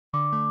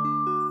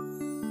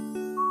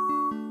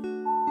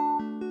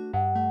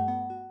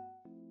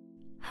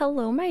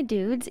Hello my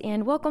dudes,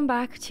 and welcome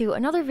back to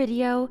another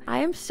video. I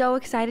am so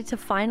excited to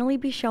finally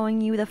be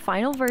showing you the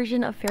final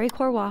version of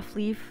Fairycore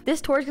waftleaf. This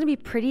tour is going to be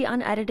pretty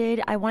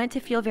unedited. I want it to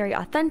feel very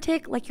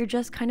authentic, like you're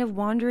just kind of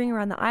wandering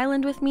around the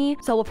island with me.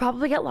 So we'll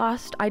probably get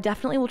lost. I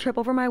definitely will trip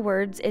over my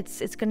words.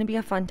 It's going to be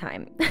a fun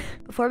time.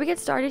 Before we get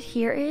started,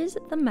 here is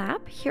the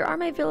map. Here are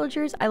my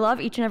villagers. I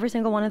love each and every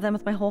single one of them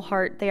with my whole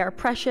heart. They are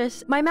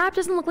precious. My map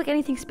doesn't look like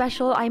anything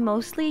special. I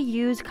mostly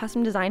use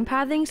custom design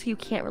pathing, so you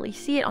can't really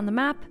see it on the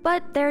map,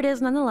 but there it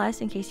is nonetheless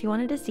in case you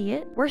wanted to see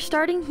it. We're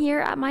starting here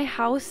at my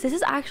house. This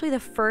is actually the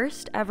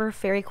first ever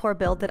Fairycore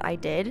build that I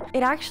did.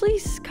 It actually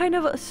kind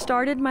of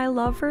started my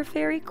love for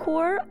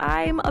Fairycore.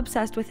 I'm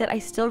obsessed with it. I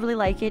still really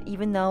like it,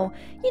 even though,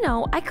 you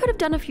know, I could have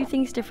done a few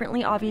things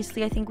differently.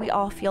 Obviously, I think we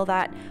all feel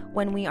that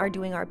when we are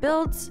doing our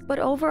builds, but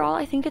overall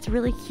I think it's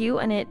really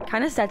cute and it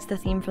kind of sets the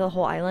theme for the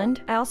whole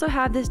island. I also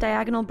have this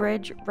diagonal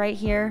bridge right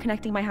here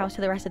connecting my house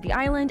to the rest of the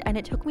island, and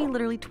it took me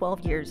literally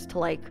 12 years to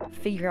like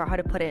figure out how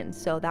to put in,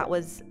 so that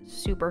was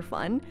super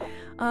fun.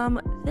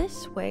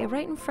 This way,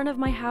 right in front of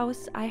my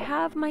house, I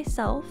have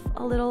myself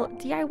a little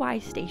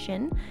DIY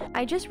station.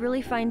 I just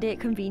really find it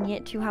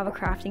convenient to have a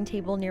crafting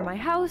table near my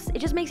house. It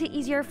just makes it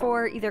easier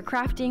for either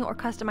crafting or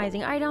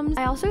customizing items.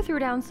 I also threw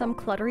down some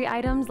cluttery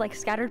items like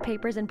scattered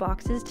papers and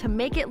boxes to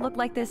make it look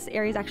like this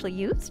area is actually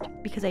used,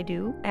 because I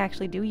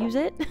actually do use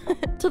it.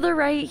 To the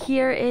right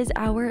here is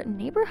our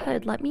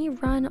neighborhood. Let me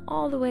run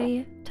all the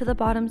way to the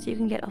bottom so you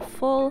can get a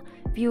full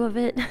view of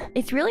it.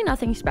 It's really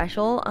nothing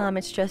special.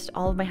 It's just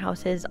all of my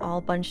houses all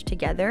bunched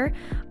together.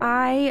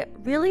 I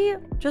really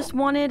just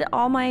wanted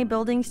all my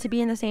buildings to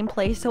be in the same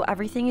place, so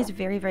everything is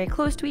very, very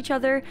close to each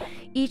other.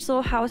 Each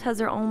little house has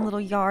their own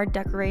little yard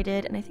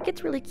decorated, and I think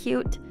it's really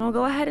cute. I'll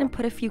go ahead and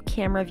put a few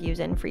camera views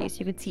in for you so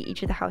you can see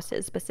each of the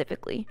houses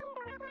specifically.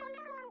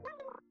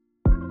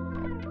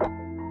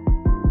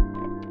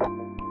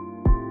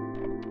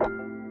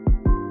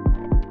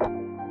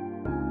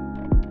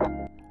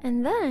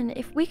 And then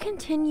if we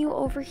continue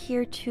over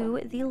here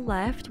to the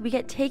left, we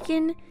get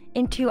taken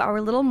into our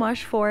little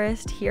mush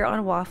forest here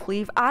on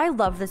waftleaf. I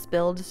love this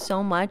build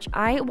so much.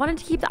 I wanted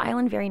to keep the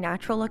island very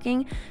natural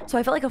looking, so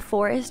I felt like a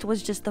forest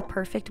was just the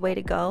perfect way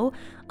to go.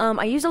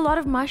 I used a lot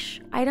of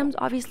mush items.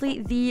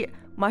 Obviously, the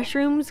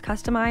mushrooms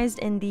customized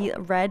in the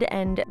red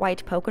and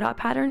white polka dot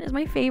pattern is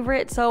my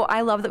favorite, so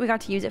I love that we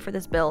got to use it for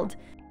this build.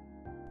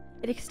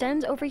 It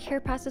extends over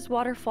here past this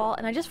waterfall,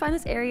 and I just find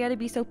this area to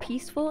be so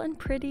peaceful and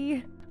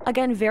pretty.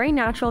 Again, very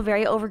natural,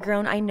 very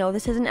overgrown. I know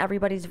this isn't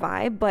everybody's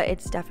vibe, but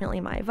it's definitely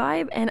my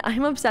vibe, and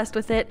I'm obsessed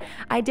with it.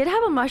 I did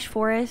have a mush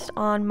forest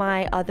on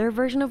my other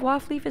version of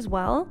waftleaf as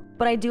well,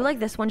 but I do like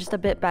this one just a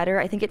bit better.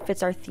 I think it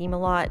fits our theme a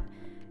lot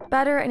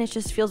better, and it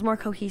just feels more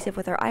cohesive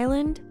with our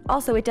island.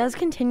 Also, it does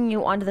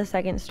continue onto the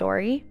second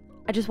story.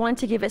 I just wanted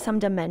to give it some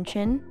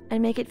dimension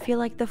and make it feel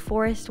like the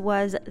forest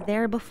was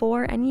there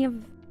before any of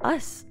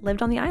us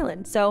lived on the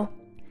island. So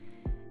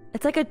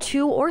it's like a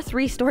 2 or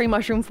 3 story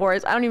mushroom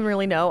forest. I don't even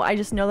really know. I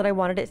just know that I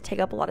wanted it to take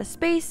up a lot of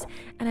space,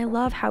 and I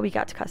love how we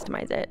got to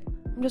customize it.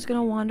 I'm just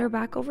gonna wander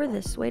back over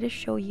this way to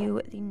show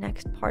you the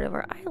next part of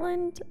our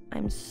island.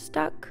 I'm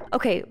stuck.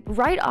 Okay,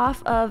 right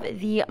off of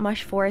the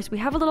mush forest, we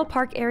have a little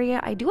park area.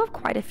 I do have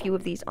quite a few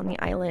of these on the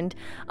island.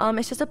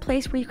 It's just a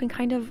place where you can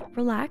kind of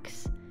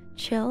relax,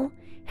 chill,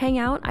 hang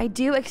out. I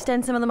do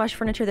extend some of the mush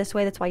furniture this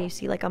way. That's why you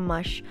see like a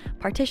mush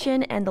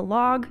partition and the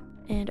log.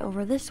 And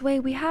over this way,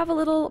 we have a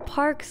little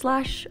park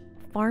slash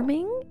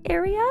farming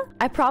area.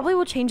 I probably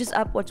will change this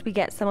up once we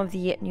get some of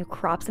the new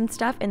crops and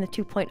stuff in the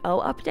 2.0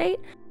 update.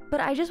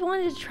 But I just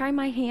wanted to try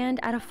my hand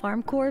at a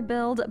farmcore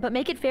build, but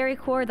make it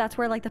Fairycore. That's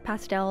where like the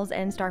pastels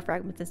and star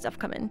fragments and stuff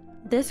come in.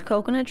 This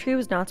coconut tree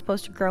was not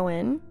supposed to grow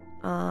in.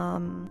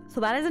 So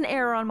that is an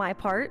error on my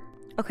part.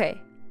 Okay.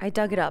 I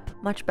dug it up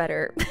much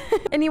better.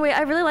 Anyway,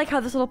 I really like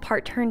how this little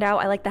part turned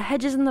out. I like the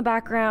hedges in the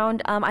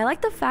background. I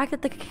like the fact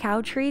that the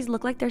cacao trees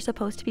look like they're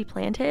supposed to be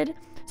planted.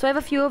 So I have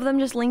a few of them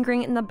just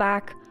lingering in the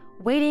back,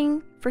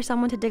 waiting for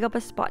someone to dig up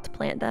a spot to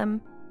plant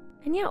them.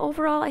 And yeah,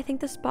 overall, I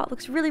think the spot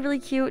looks really, really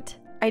cute.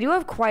 I do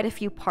have quite a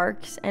few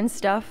parks and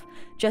stuff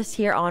just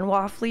here on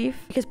waftleaf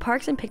because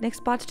parks and picnic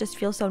spots just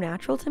feel so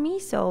natural to me,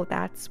 so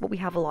that's what we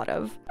have a lot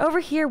of. Over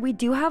here, we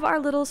do have our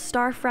little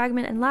star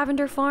fragment and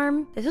lavender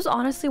farm. This was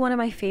honestly one of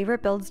my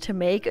favorite builds to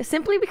make,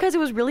 simply because it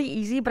was really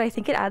easy, but I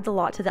think it adds a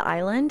lot to the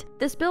island.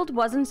 This build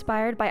was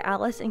inspired by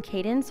Atlas and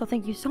Caden, so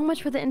thank you so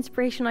much for the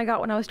inspiration I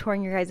got when I was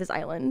touring your guys'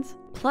 islands.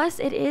 Plus,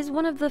 it is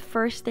one of the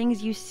first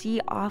things you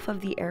see off of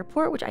the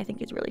airport, which I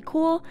think is really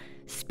cool.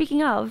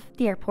 Speaking of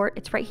the airport,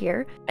 it's right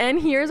here.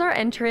 And here's our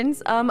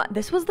entrance.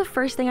 This was the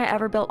first thing I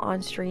ever built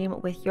on stream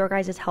with your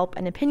guys' help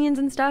and opinions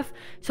and stuff.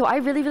 So I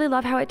really, really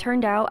love how it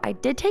turned out. I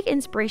did take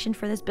inspiration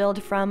for this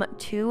build from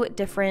 2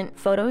 different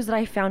photos that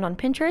I found on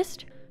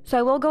Pinterest. So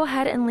I will go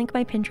ahead and link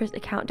my Pinterest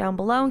account down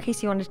below in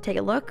case you wanted to take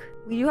a look.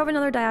 We do have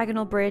another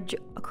diagonal bridge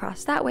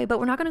across that way, but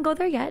we're not going to go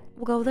there yet.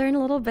 We'll go there in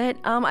a little bit.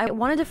 I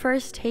wanted to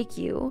first take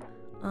you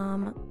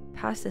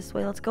past this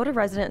way. Let's go to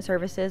resident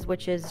services,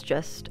 which is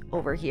just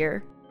over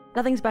here.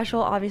 Nothing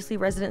special. Obviously,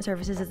 resident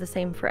services is the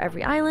same for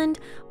every island,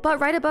 but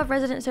right above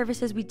resident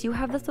services, we do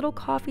have this little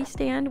coffee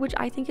stand, which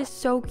I think is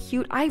so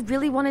cute. I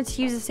really wanted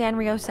to use the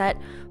Sanrio set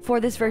for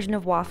this version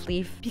of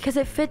Waftleaf because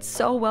it fits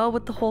so well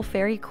with the whole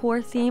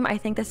Fairycore theme. I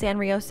think the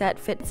Sanrio set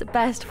fits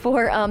best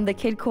for the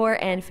Kidcore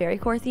and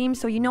Fairycore theme,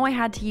 so you know I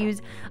had to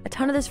use a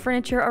ton of this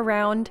furniture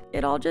around.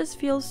 It all just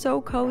feels so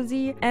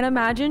cozy, and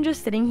imagine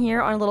just sitting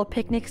here on a little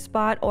picnic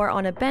spot or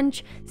on a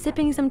bench,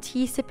 sipping some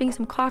tea, sipping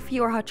some coffee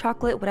or hot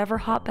chocolate, whatever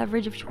hot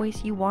beverage of choice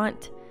you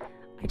want.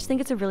 I just think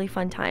it's a really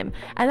fun time.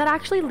 And that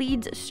actually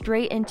leads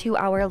straight into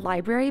our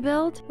library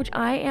build, which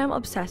I am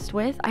obsessed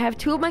with. I have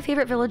two of my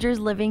favorite villagers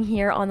living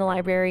here on the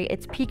library.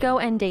 It's Pico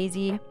and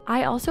Daisy.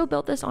 I also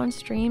built this on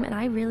stream and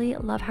I really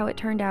love how it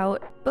turned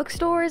out.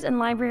 Bookstores and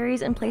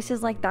libraries and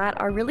places like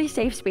that are really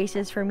safe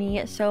spaces for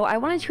me, so I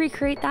wanted to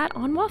recreate that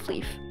on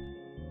Waftleaf.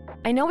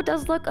 I know it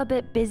does look a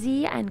bit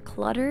busy and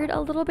cluttered a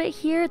little bit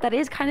here. That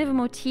is kind of a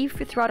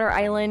motif throughout our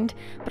island,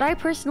 but I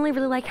personally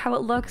really like how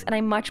it looks and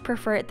I much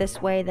prefer it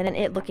this way than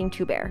it looking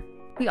too bare.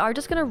 We are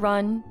just gonna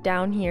run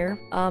down here,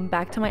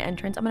 back to my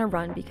entrance. I'm gonna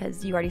run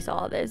because you already saw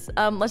all this.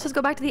 Let's just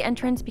go back to the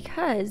entrance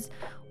because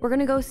we're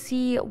gonna go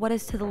see what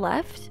is to the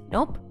left.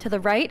 Nope, to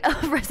the right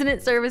of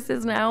resident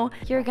services now.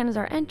 Here again is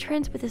our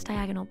entrance with this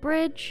diagonal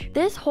bridge.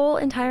 This whole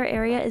entire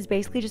area is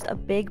basically just a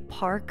big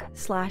park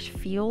slash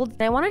field.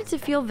 And I wanted it to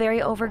feel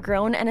very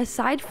overgrown. And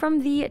aside from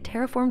the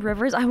terraformed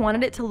rivers, I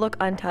wanted it to look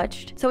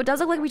untouched. So it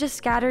does look like we just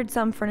scattered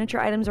some furniture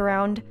items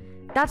around.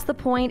 That's the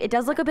point. It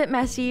does look a bit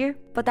messy,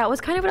 but that was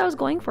kind of what I was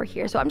going for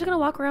here. So I'm just gonna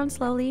walk around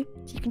slowly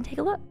so you can take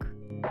a look.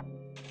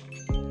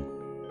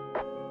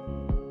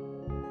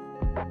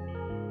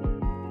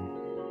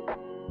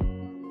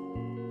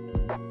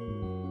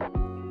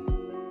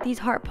 These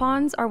heart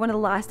ponds are one of the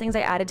last things I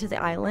added to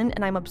the island,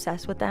 and I'm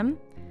obsessed with them.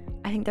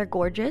 I think they're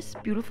gorgeous,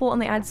 beautiful,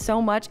 and they add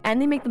so much, and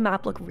they make the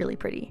map look really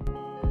pretty.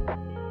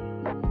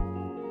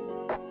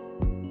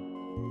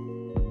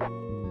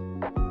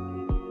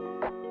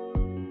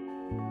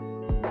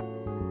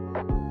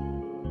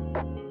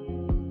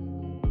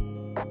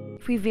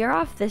 If we veer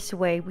off this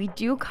way, we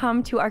do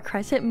come to our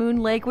Crescent Moon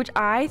Lake, which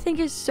I think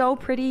is so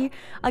pretty.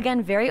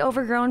 Again, very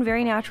overgrown,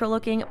 very natural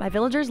looking. My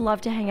villagers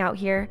love to hang out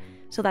here,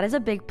 so that is a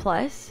big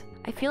plus.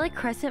 I feel like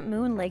Crescent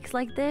Moon lakes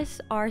like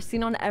this are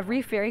seen on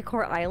every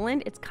Fairycore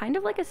island. It's kind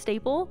of like a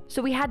staple,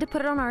 so we had to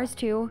put it on ours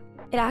too.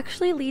 It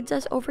actually leads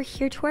us over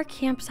here to our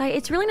campsite.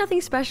 It's really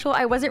nothing special.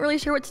 I wasn't really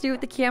sure what to do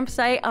with the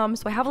campsite,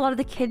 so I have a lot of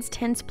the kids'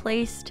 tents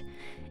placed.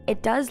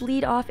 It does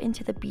lead off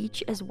into the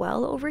beach as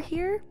well over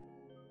here.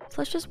 So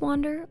let's just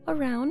wander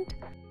around.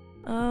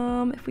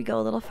 If we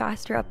go a little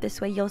faster up this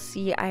way, you'll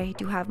see I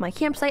do have my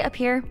campsite up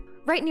here,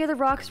 right near the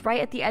rocks,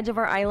 right at the edge of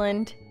our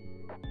island.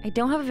 I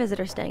don't have a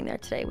visitor staying there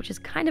today, which is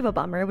kind of a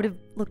bummer. It would have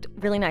looked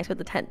really nice with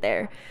the tent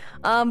there.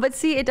 But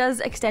see, it does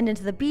extend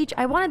into the beach.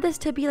 I wanted this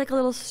to be like a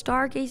little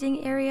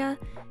stargazing area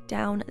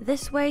down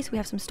this way. So we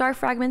have some star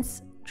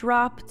fragments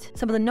dropped,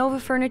 some of the Nova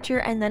furniture,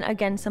 and then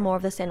again, some more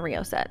of the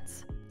Sanrio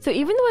sets. So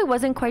even though I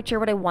wasn't quite sure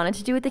what I wanted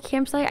to do with the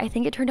campsite, I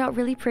think it turned out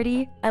really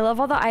pretty. I love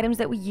all the items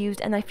that we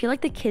used, and I feel like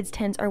the kids'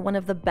 tents are one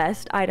of the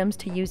best items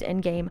to use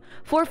in-game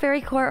for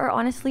Fairycore or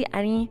honestly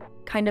any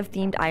kind of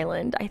themed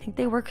island. I think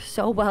they work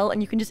so well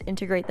and you can just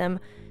integrate them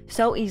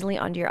so easily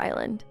onto your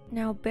island.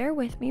 Now bear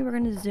with me, we're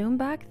gonna zoom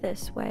back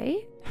this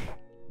way.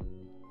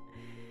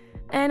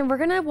 And we're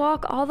gonna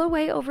walk all the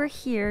way over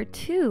here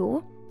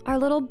to our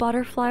little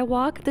butterfly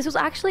walk. This was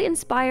actually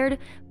inspired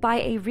by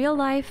a real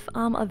life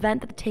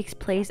event that takes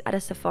place at a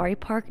safari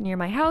park near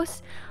my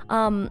house.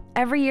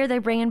 Every year they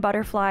bring in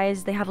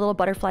butterflies. They have a little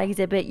butterfly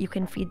exhibit. You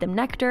can feed them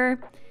nectar.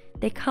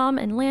 They come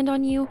and land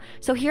on you.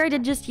 So here I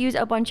did just use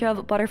a bunch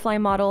of butterfly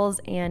models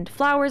and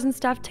flowers and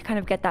stuff to kind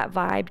of get that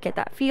vibe, get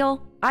that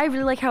feel. I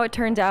really like how it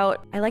turns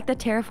out. I like the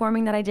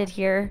terraforming that I did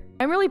here.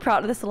 I'm really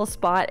proud of this little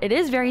spot. It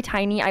is very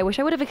tiny. I wish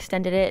I would have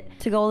extended it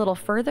to go a little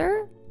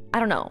further. I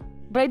don't know,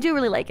 but I do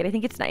really like it. I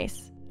think it's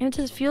nice. And it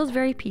just feels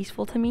very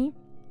peaceful to me.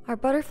 Our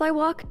butterfly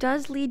walk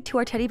does lead to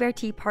our teddy bear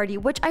tea party,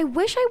 which I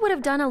wish I would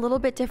have done a little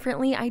bit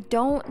differently. I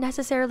don't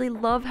necessarily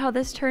love how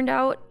this turned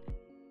out.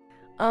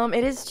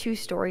 It is 2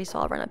 stories, so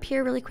I'll run up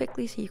here really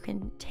quickly so you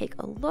can take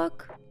a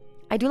look.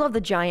 I do love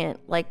the giant,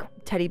 like,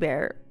 teddy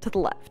bear to the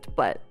left,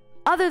 but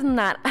other than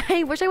that,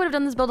 I wish I would have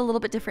done this build a little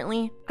bit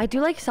differently. I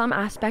do like some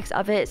aspects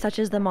of it, such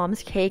as the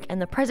mom's cake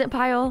and the present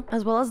pile,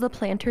 as well as the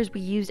planters we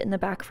used in the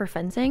back for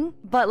fencing.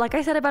 But like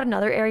I said about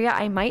another area,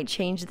 I might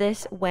change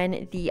this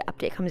when the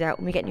update comes out,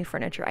 when we get new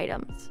furniture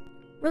items.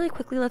 Really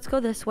quickly, let's go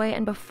this way,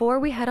 and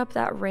before we head up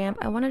that ramp,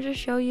 I want to just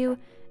show you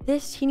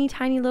this teeny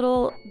tiny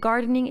little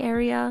gardening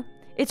area.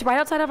 It's right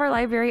outside of our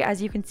library,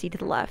 as you can see to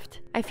the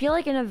left. I feel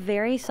like in a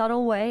very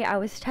subtle way, I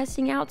was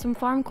testing out some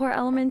farmcore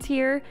elements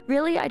here.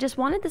 Really, I just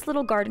wanted this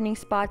little gardening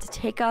spot to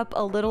take up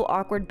a little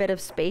awkward bit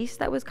of space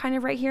that was kind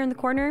of right here in the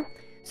corner.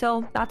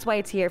 So that's why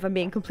it's here, if I'm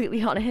being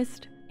completely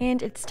honest.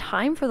 And it's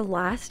time for the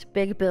last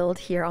big build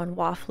here on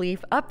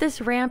Waftleaf. Up this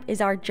ramp is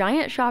our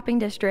giant shopping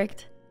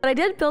district. But I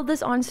did build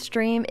this on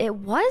stream. It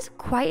was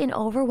quite an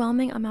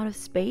overwhelming amount of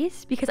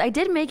space because I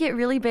did make it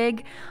really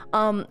big.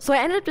 So I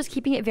ended up just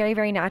keeping it very,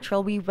 very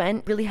natural. We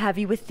went really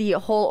heavy with the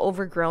whole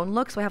overgrown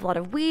look. So I have a lot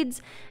of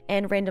weeds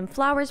and random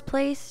flowers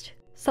placed.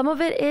 Some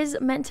of it is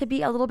meant to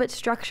be a little bit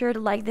structured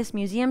like this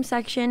museum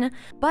section,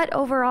 but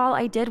overall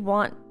I did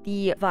want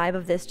the vibe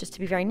of this just to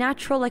be very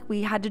natural, like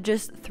we had to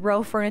just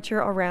throw furniture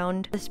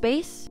around the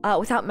space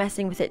without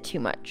messing with it too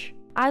much.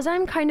 As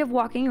I'm kind of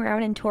walking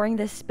around and touring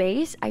this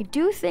space, I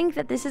do think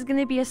that this is going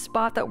to be a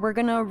spot that we're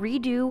going to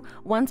redo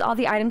once all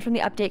the items from the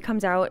update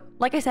comes out.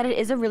 Like I said, it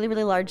is a really,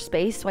 really large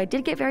space, so I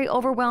did get very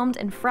overwhelmed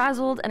and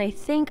frazzled, and I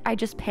think I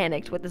just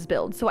panicked with this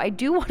build. So I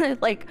do want to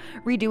like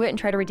redo it and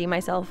try to redeem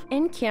myself.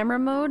 In camera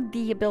mode,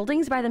 the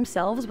buildings by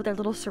themselves with their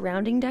little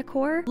surrounding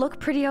decor look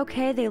pretty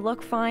okay. They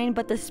look fine,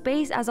 but the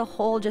space as a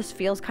whole just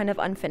feels kind of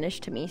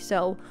unfinished to me.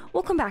 So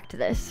we'll come back to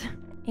this.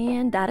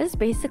 And that is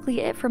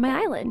basically it for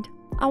my island.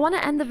 I want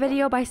to end the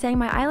video by saying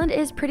my island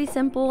is pretty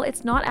simple.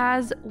 It's not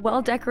as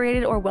well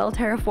decorated or well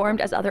terraformed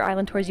as other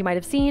island tours you might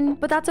have seen,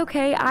 but that's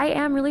okay. I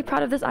am really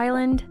proud of this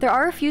island. There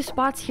are a few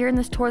spots here in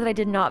this tour that I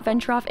did not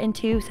venture off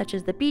into, such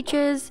as the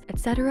beaches,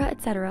 etc,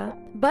 etc.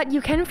 But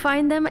you can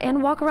find them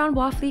and walk around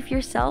Waftleaf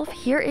yourself.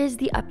 Here is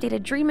the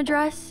updated dream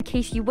address in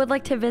case you would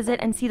like to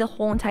visit and see the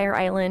whole entire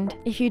island.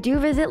 If you do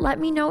visit, let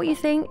me know what you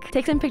think.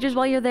 Take some pictures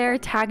while you're there.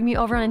 Tag me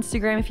over on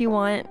Instagram if you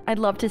want. I'd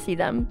love to see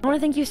them. I want to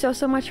thank you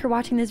so much for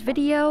watching this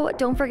video.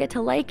 Don't forget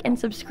to like and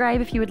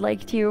subscribe if you would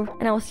like to,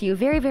 and I will see you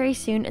very, very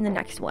soon in the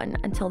next one.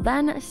 Until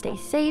then, stay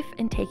safe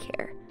and take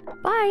care.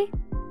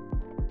 Bye!